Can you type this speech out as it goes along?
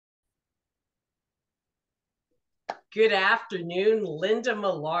Good afternoon, Linda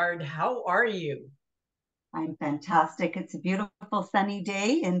Millard. How are you? I'm fantastic. It's a beautiful sunny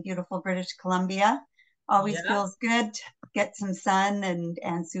day in beautiful British Columbia. Always Yeah, feels good. Get some sun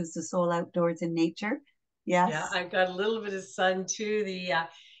and soothes the soul outdoors in nature. yeah, Yes. I got a little bit of sun too.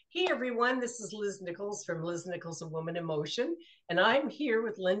 Hey everyone, this is Liz Nicholls from Liz Nicholls, A Woman in Motion, and I'm here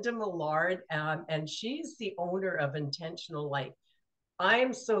with Linda Millard, and she's the owner of Intentional Life. I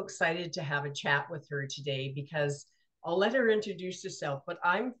am so excited to have a chat with her today because I'll let her introduce herself, but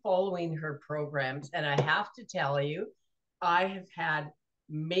I'm following her programs, and I have to tell you, I have had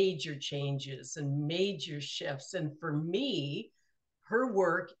major changes and major shifts. And for me, her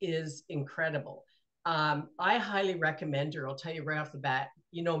work is incredible. I highly recommend her. I'll tell you right off the bat.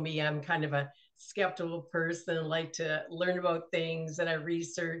 You know me, I'm kind of a skeptical person, I like to learn about things and I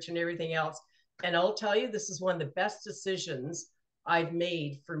research and everything else. And I'll tell you, this is one of the best decisions I've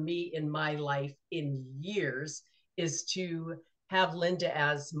made for me in my life in years is to have Linda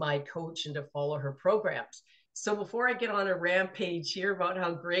as my coach and to follow her programs. So before I get on a rampage here about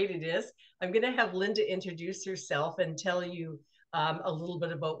how great it is, I'm going to have Linda introduce herself and tell you a little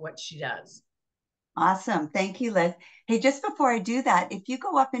bit about what she does. Awesome. Thank you, Liz. Hey, just before I do that, if you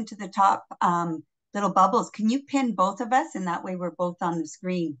go up into the top little bubbles, can you pin both of us? And that way we're both on the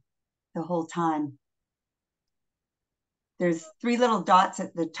screen the whole time. There's three little dots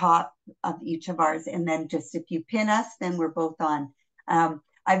at the top of each of ours. And then just if you pin us, then we're both on.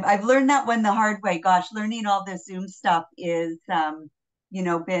 I've learned that one the hard way. Gosh, learning all this Zoom stuff is,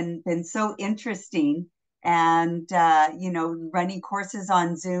 been so interesting. And, running courses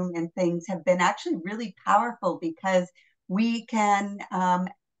on Zoom and things have been actually really powerful because we can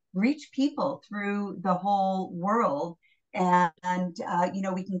reach people through the whole world and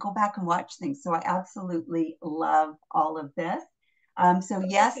we can go back and watch things. So I absolutely love all of this. So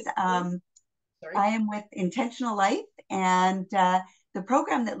yes, Sorry. I am with Intentional Life, and the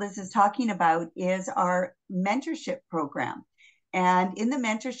program that Liz is talking about is our mentorship program. And in the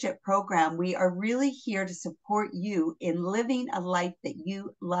mentorship program, we are really here to support you in living a life that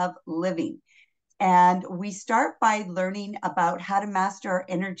you love living. And we start by learning about how to master our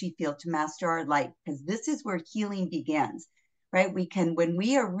energy field, to master our life, because this is where healing begins, right? When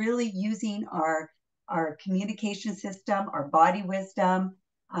we are really using our communication system, our body wisdom,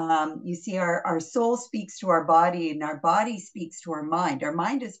 you see our soul speaks to our body and our body speaks to our mind. Our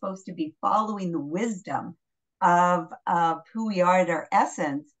mind is supposed to be following the wisdom of who we are at our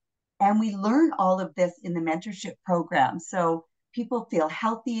essence. And we learn all of this in the mentorship program. So people feel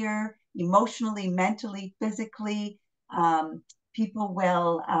healthier emotionally, mentally, physically. People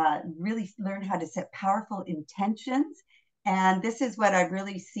will really learn how to set powerful intentions. And this is what I've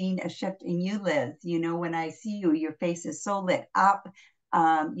really seen a shift in you, Liz. You know, when I see you, your face is so lit up.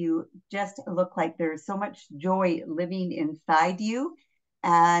 You just look like there's so much joy living inside you.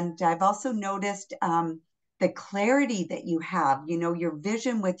 And I've also noticed the clarity that you have, your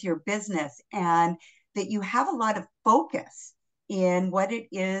vision with your business, and that you have a lot of focus in what it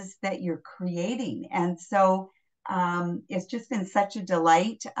is that you're creating. And so it's just been such a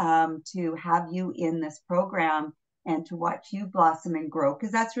delight to have you in this program and to watch you blossom and grow,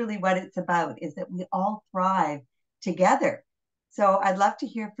 because that's really what it's about, is that we all thrive together. So I'd love to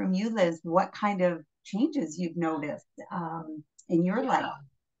hear from you, Liz, what kind of changes you've noticed in your Yeah.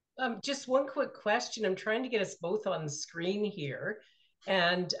 life. Just one quick question. I'm trying to get us both on the screen here,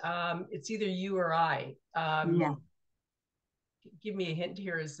 and it's either you or I. Yeah. Give me a hint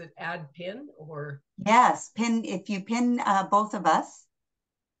here. Is it add pin or? Yes. If you pin both of us,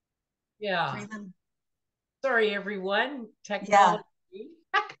 Yeah. three little, Sorry, everyone. yeah, Technology.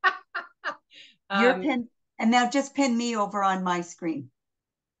 your Um, pin. And now just pin me over on my screen.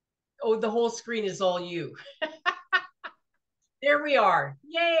 oh, the whole screen is all you. There we are.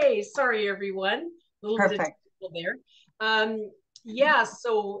 Yay. Sorry, everyone. A little bit of Perfect. technical there. Um, yeah,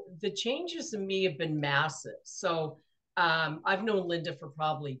 so the changes in me have been massive. So I've known Linda for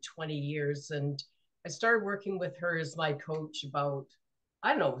probably 20 years, and I started working with her as my coach about,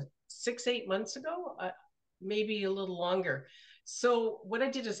 I don't know, 6, 8 months ago, maybe a little longer. So what I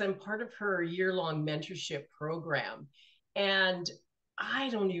did is I'm part of her year-long mentorship program. And I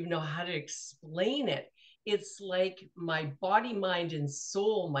don't even know how to explain it. It's like my body, mind, and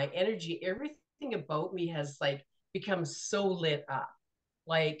soul, my energy, everything about me has like become so lit up.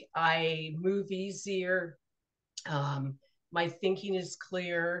 Like I move easier. Um, my thinking is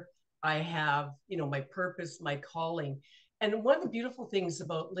clear. I have, my purpose, my calling. And one of the beautiful things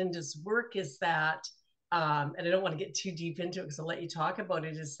about Linda's work is that, and I don't want to get too deep into it because I'll let you talk about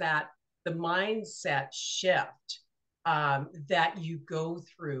it, is that the mindset shift that you go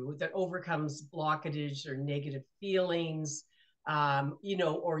through that overcomes blockages or negative feelings,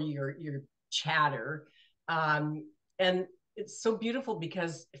 or your chatter. And it's so beautiful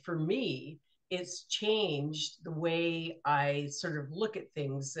because for me, it's changed the way I sort of look at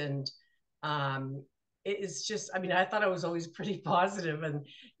things. And it's just, I mean, I thought I was always pretty positive and,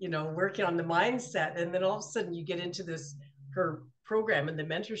 working on the mindset. And then all of a sudden you get into her program and the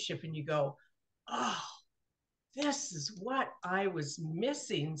mentorship and you go, oh, this is what I was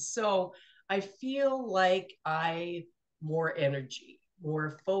missing. So I feel like more energy,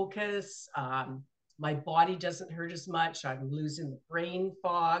 more focus. My body doesn't hurt as much. I'm losing the brain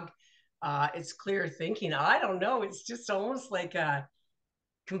fog. It's clear thinking. I don't know. It's just almost like a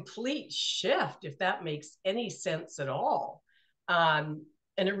complete shift, if that makes any sense at all.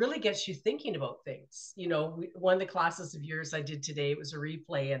 And it really gets you thinking about things. One of the classes of yours I did today, it was a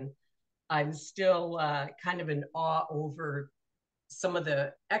replay, and I'm still kind of in awe over some of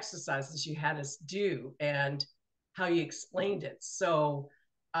the exercises you had us do and how you explained it. So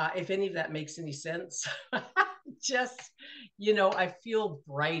if any of that makes any sense, just, I feel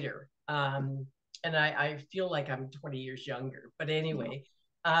brighter. And I feel like I'm 20 years younger. But anyway,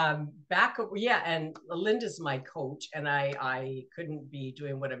 yeah, and Linda's my coach, and I couldn't be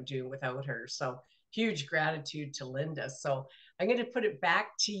doing what I'm doing without her. So huge gratitude to Linda. So I'm going to put it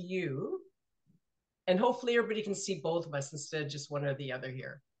back to you, and hopefully everybody can see both of us instead of just one or the other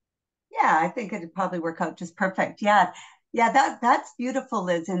here. Yeah, I think it'd probably work out just perfect. Yeah. Yeah, that's beautiful,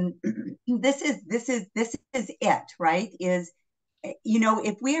 Liz. And this is it, right?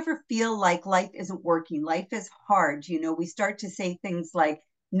 If we ever feel like life isn't working, life is hard, we start to say things like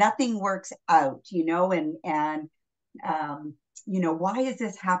nothing works out, why is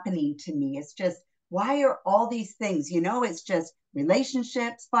this happening to me? It's just, why are all these things, it's just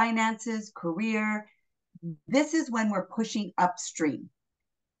relationships, finances, career. This is when we're pushing upstream.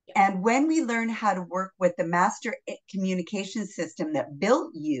 And when we learn how to work with the master communication system that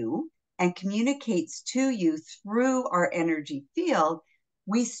built you and communicates to you through our energy field,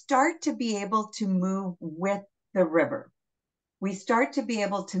 we start to be able to move with the river. We start to be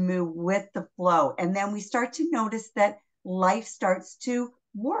able to move with the flow. And then we start to notice that life starts to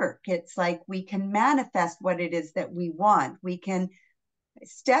work. It's like we can manifest what it is that we want. We can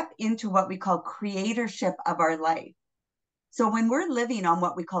step into what we call creatorship of our life. So when we're living on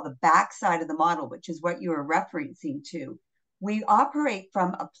what we call the backside of the model, which is what you are referencing to, we operate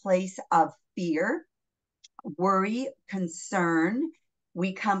from a place of fear, worry, concern.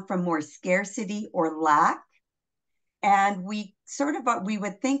 We come from more scarcity or lack. And we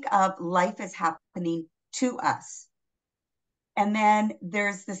would think of life as happening to us. And then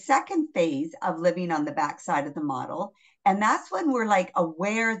there's the second phase of living on the backside of the model. And that's when we're like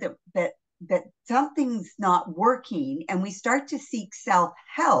aware that something's not working, and we start to seek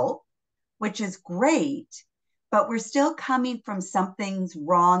self-help, which is great, but we're still coming from something's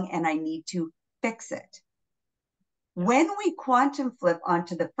wrong and I need to fix it. When we quantum flip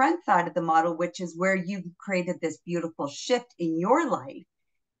onto the front side of the model, which is where you've created this beautiful shift in your life,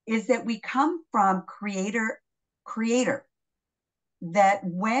 is that we come from creator. That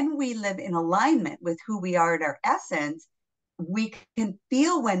when we live in alignment with who we are at our essence, we can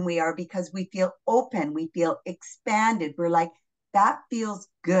feel when we are, because we feel open, we feel expanded. We're like, that feels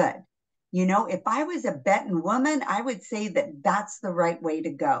good. If I was a Tibetan woman, I would say that that's the right way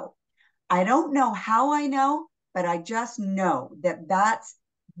to go. I don't know how I know, but I just know that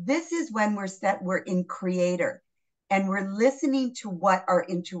this is when we're in creator, and we're listening to what our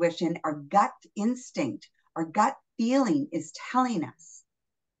intuition, our gut instinct, our gut feeling is telling us.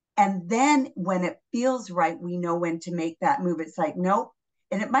 And then when it feels right, we know when to make that move. It's like, nope.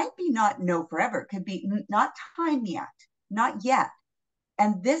 And it might be not no forever. It could be not time yet, not yet.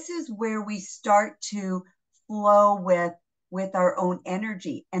 And this is where we start to flow with our own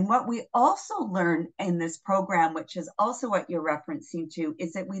energy. And what we also learn in this program, which is also what you're referencing to,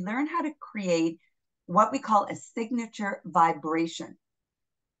 is that we learn how to create what we call a signature vibration.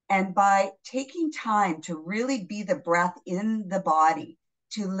 And by taking time to really be the breath in the body,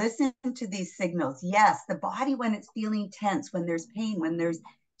 to listen to these signals. Yes, the body, when it's feeling tense, when there's pain, when there's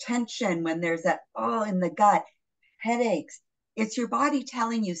tension, when there's that, in the gut, headaches, it's your body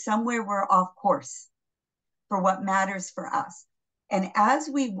telling you somewhere we're off course for what matters for us. And as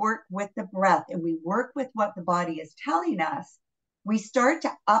we work with the breath and we work with what the body is telling us, we start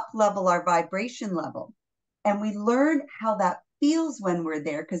to up level our vibration level. And we learn how that feels when we're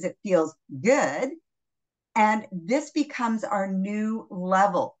there, because it feels good. And this becomes our new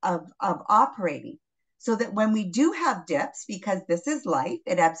level of operating, so that when we do have dips, because this is life,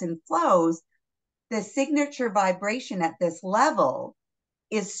 it ebbs and flows, the signature vibration at this level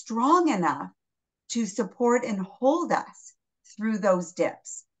is strong enough to support and hold us through those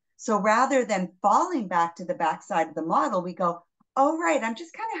dips. So rather than falling back to the backside of the model, we go, oh, right, I'm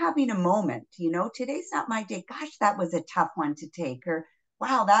just kind of having a moment. Today's not my day. Gosh, that was a tough one to take. Or,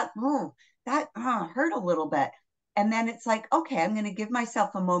 wow, that hurt a little bit. And then it's like, okay, I'm going to give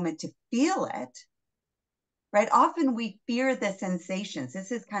myself a moment to feel it. Right? Often we fear the sensations.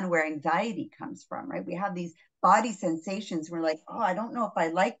 This is kind of where anxiety comes from, right? We have these body sensations. We're like, oh, I don't know if I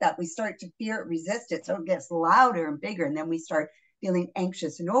like that. We start to fear it, resist it. So it gets louder and bigger. And then we start feeling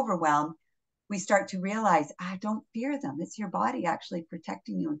anxious and overwhelmed. We start to realize, I don't fear them. It's your body actually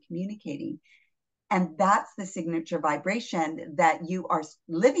protecting you and communicating. And that's the signature vibration that you are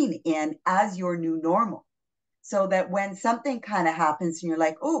living in as your new normal. So that when something kind of happens and you're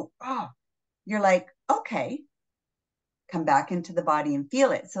like, you're like, okay, come back into the body and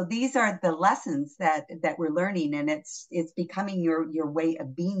feel it. So these are the lessons that we're learning, and it's becoming your way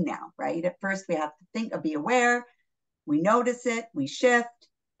of being now, right? At first we have to think of, be aware, we notice it, we shift,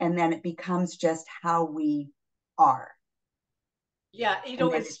 and then it becomes just how we are. Yeah,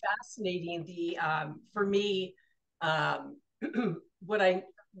 it's fascinating. For me,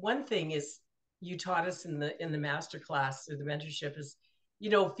 one thing is you taught us in the master class or the mentorship is,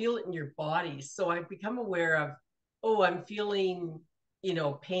 feel it in your body. So I've become aware of, oh, I'm feeling,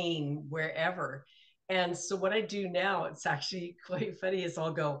 pain wherever. And so what I do now, it's actually quite funny, is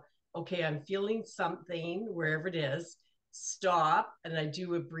I'll go, okay, I'm feeling something wherever it is, stop, and I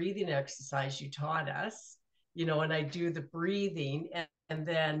do a breathing exercise you taught us, and I do the breathing, and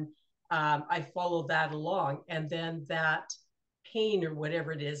then I follow that along, and then that pain or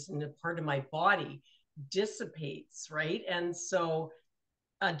whatever it is in a part of my body dissipates, right? And so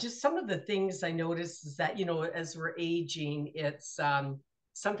just some of the things I notice is that, as we're aging, it's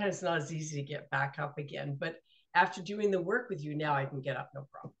sometimes not as easy to get back up again. But after doing the work with you now, I can get up, no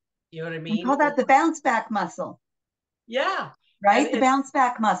problem. You know what I mean? We call that the bounce back muscle. Yeah. Right? The bounce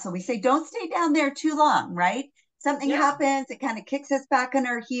back muscle. We say, don't stay down there too long, right? Something happens, it kind of kicks us back on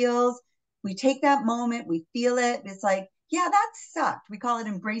our heels. We take that moment, we feel it. It's like, yeah, that sucked. We call it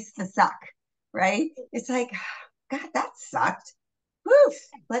embrace the suck, right? It's like, God, that sucked. Woof.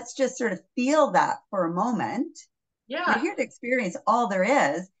 Let's just sort of feel that for a moment. Yeah. We're here to experience all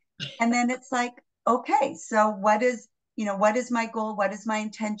there is. And then it's like, okay, so what is my goal? What is my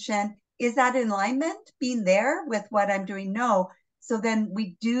intention? Is that in alignment, being there with what I'm doing? No. So then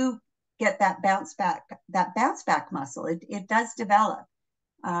we do get that bounce back muscle. It does develop.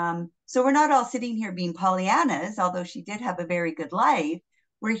 So we're not all sitting here being Pollyannas, although she did have a very good life.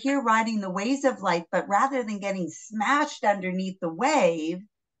 We're here riding the waves of life, but rather than getting smashed underneath the wave,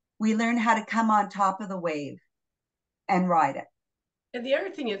 we learn how to come on top of the wave and ride it. And the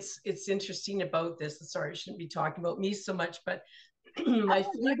other thing it's interesting about this, sorry, I shouldn't be talking about me so much, but you're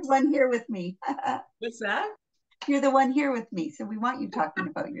the one here with me. What's that? You're the one here with me, so we want you talking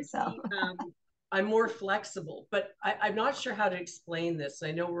about yourself. I'm more flexible, but I'm not sure how to explain this. I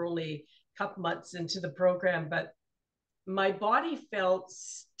know we're only a couple months into the program, but my body felt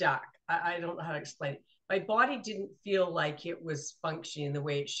stuck. I don't know how to explain it. My body didn't feel like it was functioning the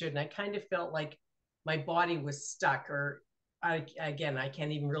way it should. And I kind of felt like my body was stuck, or again, I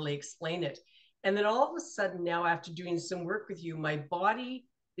can't even really explain it. And then all of a sudden now, after doing some work with you, my body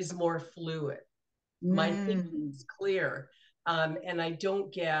is more fluid. My thinking is clear. And I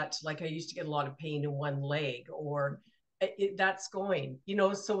don't get, like I used to get a lot of pain in one leg, or that's going,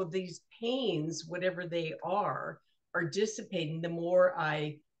 so these pains, whatever they are dissipating the more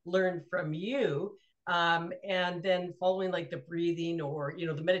I learn from you. And then following like the breathing, or,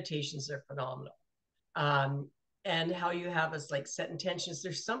 the meditations are phenomenal. And how you have us like set intentions.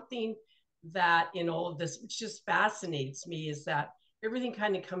 There's something that in all of this, which just fascinates me, is that everything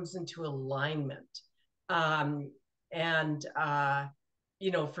kind of comes into alignment. And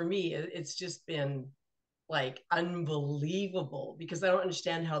for me, it's just been like unbelievable, because I don't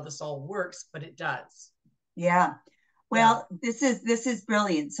understand how this all works, but it does. Yeah. Well, this is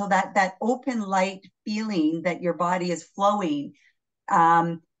brilliant. So that open light feeling that your body is flowing,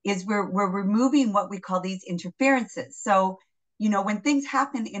 is we're removing what we call these interferences. So, when things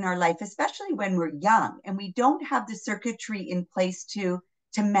happen in our life, especially when we're young and we don't have the circuitry in place to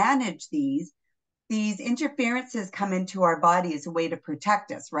manage these interferences come into our body as a way to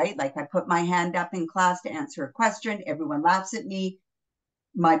protect us, right? Like I put my hand up in class to answer a question, everyone laughs at me.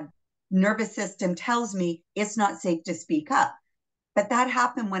 My nervous system tells me it's not safe to speak up. But that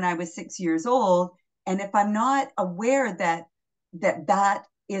happened when I was 6 years old. And if I'm not aware that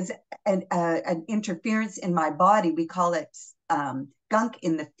is an interference in my body, we call it gunk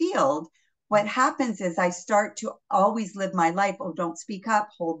in the field. what happens is I start to always live my life. Oh, don't speak up,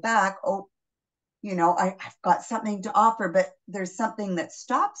 hold back. Oh, I've got something to offer, but there's something that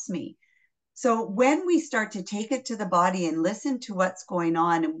stops me. So when we start to take it to the body and listen to what's going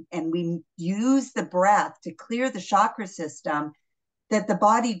on, and we use the breath to clear the chakra system, that the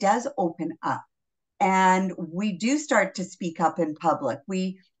body does open up and we do start to speak up in public.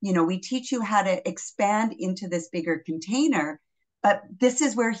 We teach you how to expand into this bigger container, but this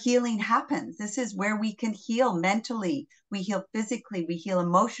is where healing happens. This is where we can heal mentally, we heal physically, we heal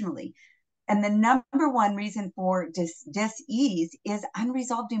emotionally. And the number one reason for dis-ease is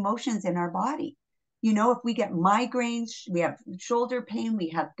unresolved emotions in our body. If we get migraines, we have shoulder pain, we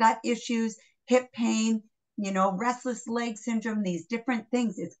have gut issues, hip pain, restless leg syndrome, these different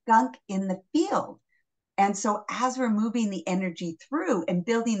things, it's gunk in the field. And so as we're moving the energy through and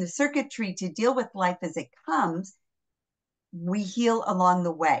building the circuitry to deal with life as it comes, we heal along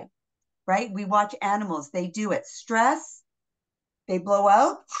the way, right? We watch animals, they do it. Stress, they blow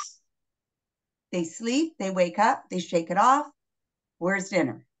out, they sleep, they wake up, they shake it off. Where's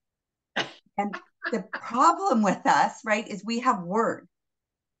dinner? And the problem with us, right, is we have word.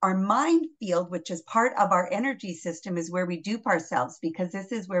 Our mind field, which is part of our energy system, is where we dupe ourselves, because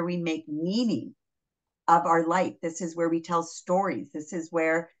this is where we make meaning of our life. This is where we tell stories. This is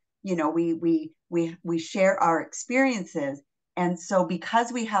where, we share our experiences. And so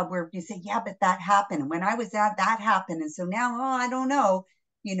because we have where you say, yeah, but that happened. When I was at, that happened. And so now, oh, I don't know,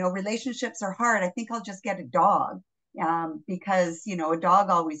 relationships are hard. I think I'll just get a dog, because, a dog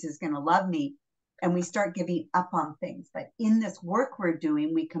always is going to love me. And we start giving up on things. But in this work we're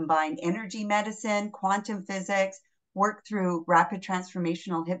doing, we combine energy medicine, quantum physics, work through rapid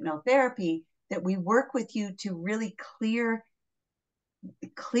transformational hypnotherapy, that we work with you to really clear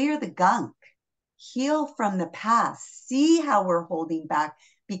the gunk, heal from the past, see how we're holding back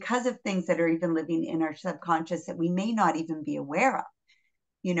because of things that are even living in our subconscious that we may not even be aware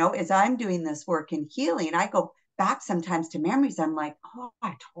of. As I'm doing this work in healing, I go back sometimes to memories. I'm like, oh,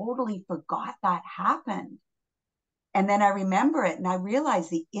 I totally forgot that happened. And then I remember it and I realize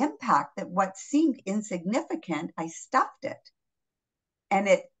the impact that what seemed insignificant, I stuffed it. And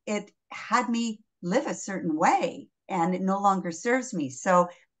it had me live a certain way and it no longer serves me. So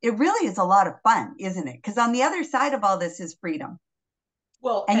it really is a lot of fun, isn't it? Because on the other side of all this is freedom.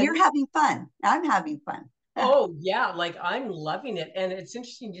 Well, and you're having fun. I'm having fun. Oh, yeah. Like I'm loving it. And it's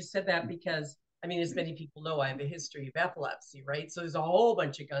interesting you said that because, I mean, as many people know, I have a history of epilepsy, right? So there's a whole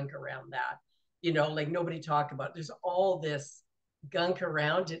bunch of gunk around that, like nobody talk about. There's all this gunk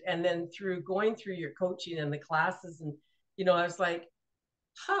around it. And then through going through your coaching and the classes, and, I was like,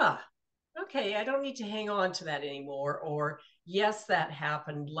 huh, okay, I don't need to hang on to that anymore. Or, yes, that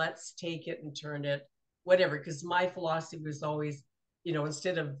happened. Let's take it and turn it, whatever. Because my philosophy was always,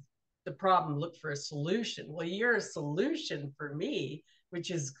 instead of the problem, look for a solution. Well, you're a solution for me,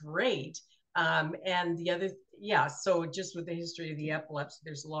 which is great. And the other, yeah, so just with the history of the epilepsy,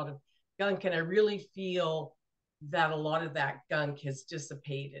 there's a lot of gunk. And I really feel that a lot of that gunk has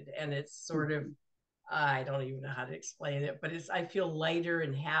dissipated and it's sort of, I don't even know how to explain it, but I feel lighter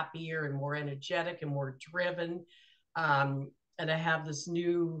and happier and more energetic and more driven. And I have this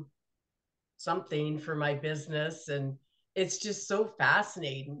new something for my business, and it's just so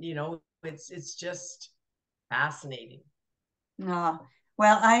fascinating. It's just fascinating. Oh,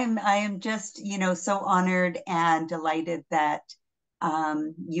 well, I am just, so honored and delighted that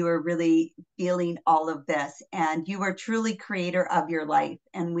you are really feeling all of this, and you are truly creator of your life.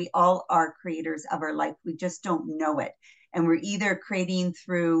 And we all are creators of our life. We just don't know it. And we're either creating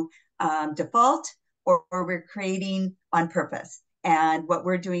through default, or we're creating on purpose. And what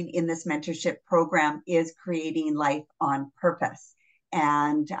we're doing in this mentorship program is creating life on purpose.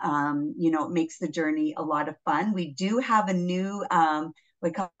 And, it makes the journey a lot of fun. We do have a new,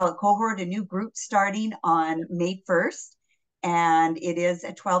 we call it cohort, a new group starting on May 1st. And it is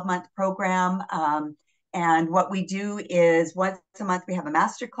a 12-month program. And what we do is once a month, we have a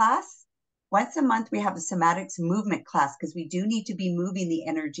master class. Once a month, we have a somatics movement class, because we do need to be moving the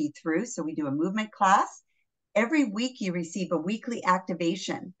energy through. So we do a movement class. Every week, you receive a weekly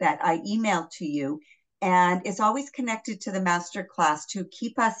activation that I email to you. And it's always connected to the master class to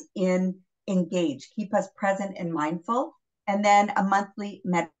keep us engaged, keep us present and mindful. And then a monthly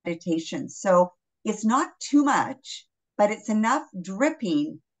meditation. So it's not too much, but it's enough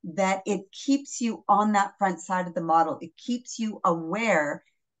dripping that it keeps you on that front side of the model. It keeps you aware.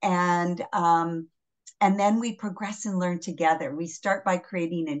 And then we progress and learn together. We start by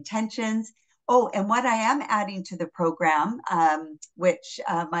creating intentions. Oh, and what I am adding to the program, which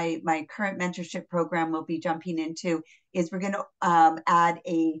my current mentorship program will be jumping into, is we're going to add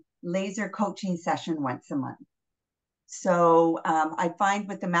a laser coaching session once a month. So I find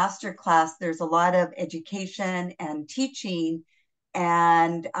with the master class, there's a lot of education and teaching,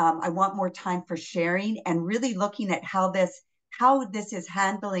 and I want more time for sharing and really looking at how this is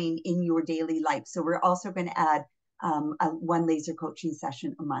handling in your daily life. So we're also going to add one laser coaching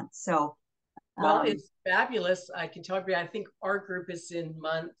session a month. So well, it's fabulous. I can tell you, I think our group is in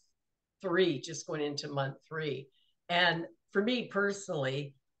month 3, just going into month 3. And for me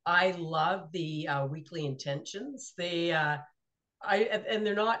personally, I love the weekly intentions. And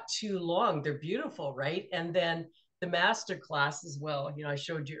they're not too long. They're beautiful, right? And then the master class as well. I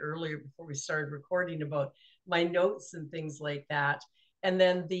showed you earlier before we started recording about my notes and things like that. And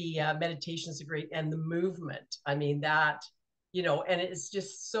then the meditations are great, and the movement. I mean and it's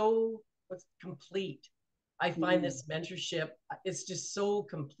just so complete. I find this mentorship, it's just so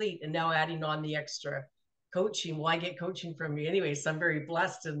complete. And now adding on the extra coaching. Well, I get coaching from you anyway, so I'm very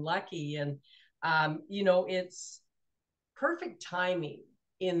blessed and lucky. And it's perfect timing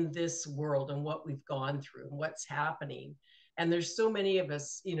in this world and what we've gone through and what's happening. And there's so many of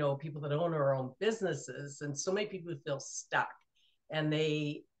us, people that own our own businesses, and so many people feel stuck. And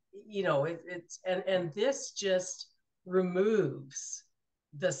they, it's and this just removes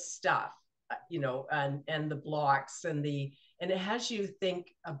the stuff, and the blocks and it has you think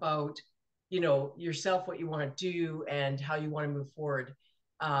about, yourself, what you want to do and how you want to move forward.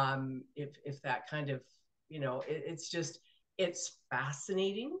 If that kind of, it's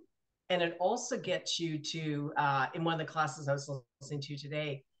fascinating. And it also gets you to, in one of the classes I was listening to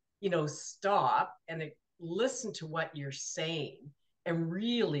today, stop and listen to what you're saying and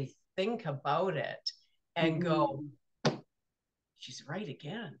really think about it and go, she's right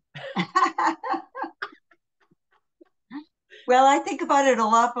again. Well, I think about it a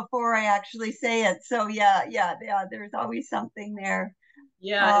lot before I actually say it. So yeah, there's always something there.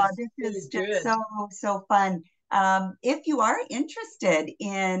 Yeah, This really is just good. so fun. If you are interested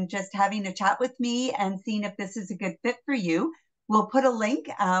in just having a chat with me and seeing if this is a good fit for you, we'll put a link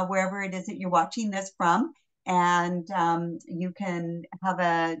wherever it is that you're watching this from, and you can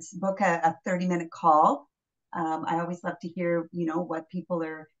book a 30-minute call. I always love to hear, what people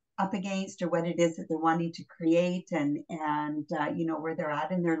are up against or what it is that they're wanting to create, and where they're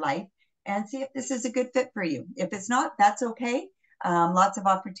at in their life, and see if this is a good fit for you. If it's not, that's okay. Lots of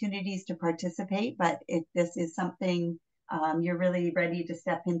opportunities to participate, but if this is something you're really ready to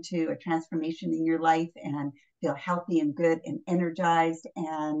step into a transformation in your life and feel healthy and good and energized,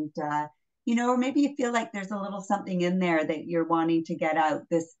 and or maybe you feel like there's a little something in there that you're wanting to get out,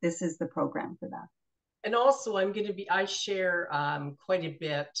 this is the program for that. And also, I share quite a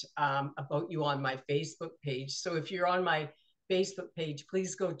bit about you on my Facebook page. So if you're on my Facebook page,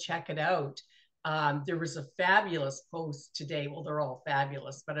 please go check it out. There was a fabulous post today. Well, they're all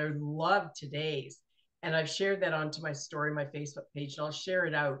fabulous, but I love today's. And I've shared that onto my story, my Facebook page, and I'll share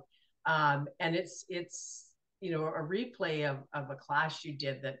it out. And it's a replay of a class you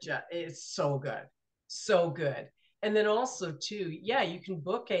did that is so good, so good. And then also too, yeah, you can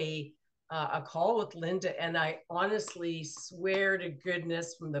book a call with Linda, and I honestly swear to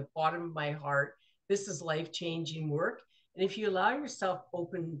goodness from the bottom of my heart, this is life-changing work. And if you allow yourself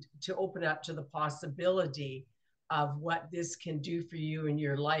open up to the possibility of what this can do for you in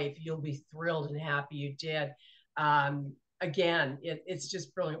your life, you'll be thrilled and happy you did. Again, it's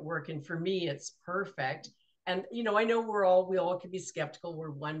just brilliant work. And for me, it's perfect. And, I know we all can be skeptical.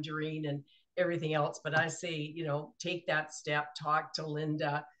 We're wondering and everything else. But I say, take that step, talk to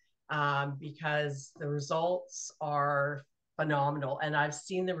Linda, because the results are phenomenal. And I've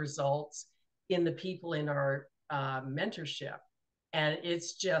seen the results in the people in our mentorship. And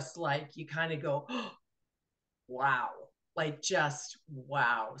it's just like, you kind of go, oh, wow, like just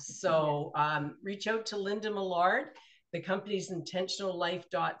wow. So reach out to Linda Millard. The company's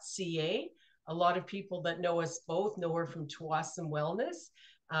intentionallife.ca. A lot of people that know us both know her from Tawasim Wellness.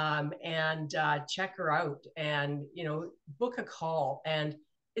 And check her out and, book a call. And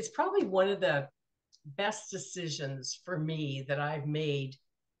it's probably one of the best decisions for me that I've made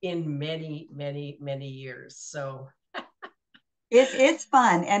in many, many, many years. So it's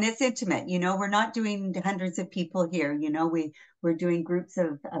fun and it's intimate. We're not doing hundreds of people here. We're doing groups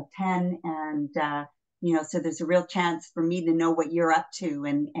of 10, and so there's a real chance for me to know what you're up to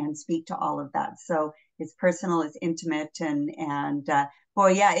and speak to all of that. So it's personal, it's intimate, and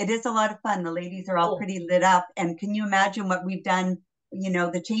boy, yeah, it is a lot of fun. The ladies are all pretty lit up, and can you imagine what we've done?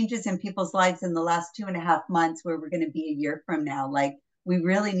 The changes in people's lives in the last 2.5 months, where we're going to be a year from now. Like, we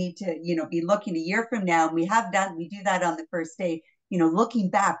really need to, be looking a year from now. And we do that on the first day, looking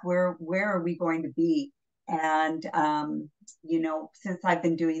back, where are we going to be? And, since I've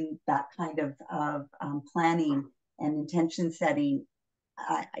been doing that kind of planning and intention setting,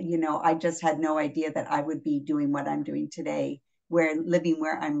 I just had no idea that I would be doing what I'm doing today, living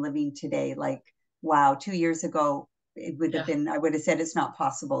where I'm living today. Like, wow, 2 years ago, it would have been, I would have said it's not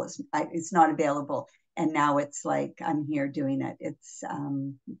possible. It's not available. And now it's like, I'm here doing it. It's,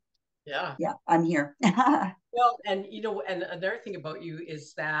 yeah, I'm here. Well, and and another thing about you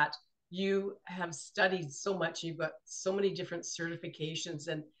is that you have studied so much. You've got so many different certifications.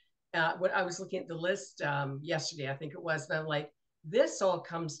 And when I was looking at the list yesterday, I think it was, and I'm like, this all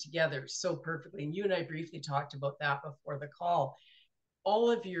comes together so perfectly. And you and I briefly talked about that before the call. All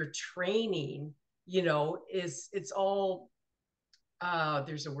of your training, it's all,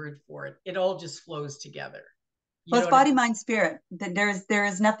 there's a word for it. It all just flows together. You Well, know it's what I body, mean? mind, spirit. There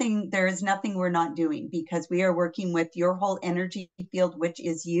is nothing we're not doing, because we are working with your whole energy field, which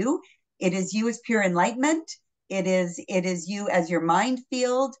is you. It is you as pure enlightenment. It is you as your mind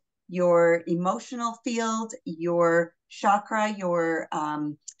field, your emotional field, your chakra, your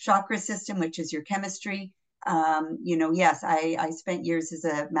chakra system, which is your chemistry. Yes, I spent years as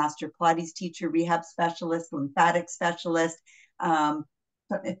a master Pilates teacher, rehab specialist, lymphatic specialist, um,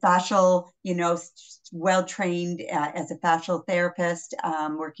 fascial, well trained as a fascial therapist,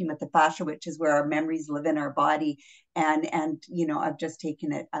 working with the fascia, which is where our memories live in our body. And I've just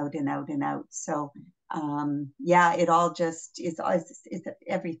taken it out and out and out. So yeah, it all just is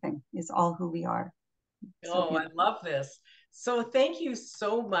everything. Is all who we are. So Oh, I beautiful. love this. So thank you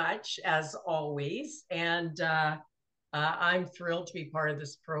so much, as always. And I'm thrilled to be part of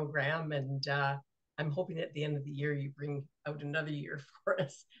this program. And I'm hoping at the end of the year you bring out another year for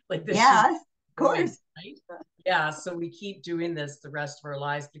us. Like, this just Yeah, of going, course. right? Yeah. So we keep doing this the rest of our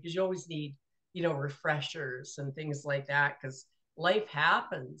lives, because you always need, refreshers and things like that, because life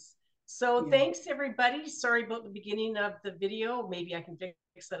happens. So Yeah. thanks, everybody. Sorry about the beginning of the video. Maybe I can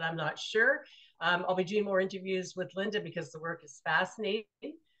fix that. I'm not sure. I'll be doing more interviews with Linda, because the work is fascinating.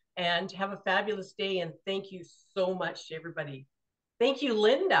 And have a fabulous day. And thank you so much to everybody. Thank you,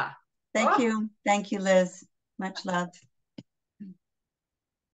 Linda. Thank Oh. you. Thank you, Liz. Much love.